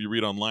the stuff you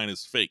read online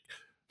is fake.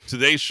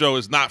 Today's show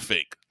is not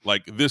fake.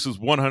 Like, this is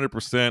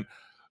 100%.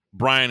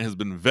 Brian has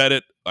been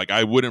vetted. Like,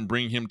 I wouldn't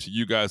bring him to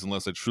you guys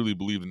unless I truly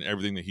believed in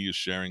everything that he is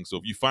sharing. So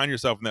if you find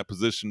yourself in that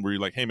position where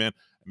you're like, hey man,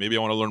 maybe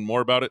I want to learn more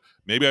about it,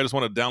 maybe I just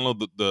want to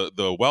download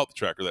the wealth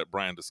tracker that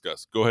Brian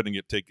discussed, go ahead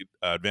and take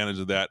advantage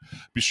of that.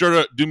 Be sure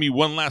to do me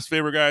one last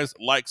favor, guys.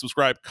 Like,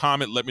 subscribe,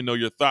 comment, let me know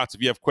your thoughts.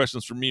 If you have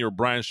questions for me or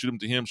Brian, shoot them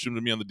to him, shoot them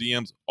to me on the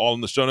DMs, all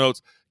in the show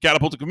notes.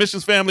 Catapulting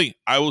Commissions family,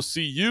 I will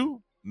see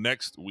you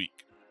next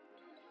week.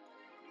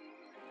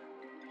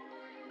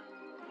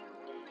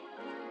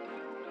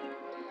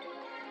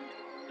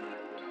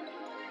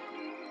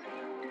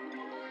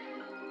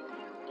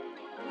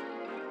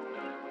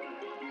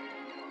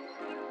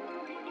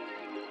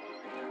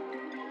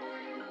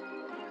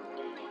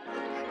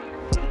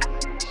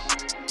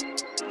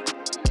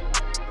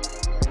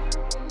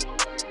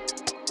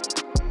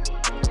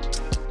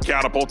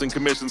 Catapulting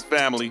Commissions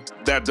family,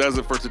 that does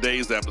it for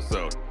today's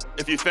episode.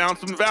 If you found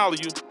some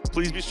value,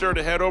 please be sure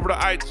to head over to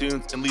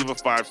iTunes and leave a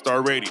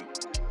 5-star rating.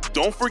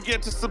 Don't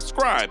forget to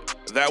subscribe,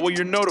 that way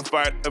you're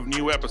notified of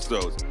new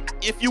episodes.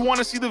 If you want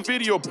to see the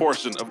video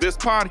portion of this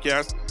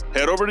podcast,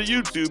 head over to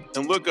YouTube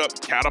and look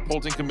up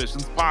Catapulting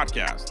Commissions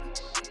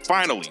Podcast.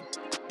 Finally,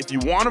 if you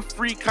want a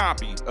free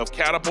copy of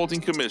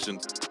Catapulting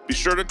Commissions, be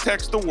sure to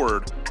text the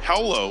word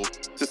HELLO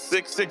to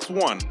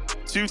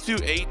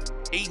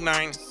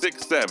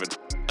 661-228-8967.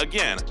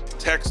 Again,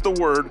 text the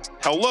word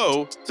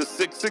HELLO to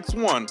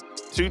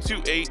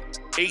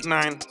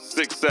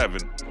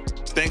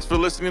 661-228-8967. Thanks for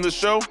listening to the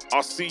show.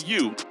 I'll see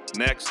you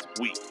next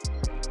week.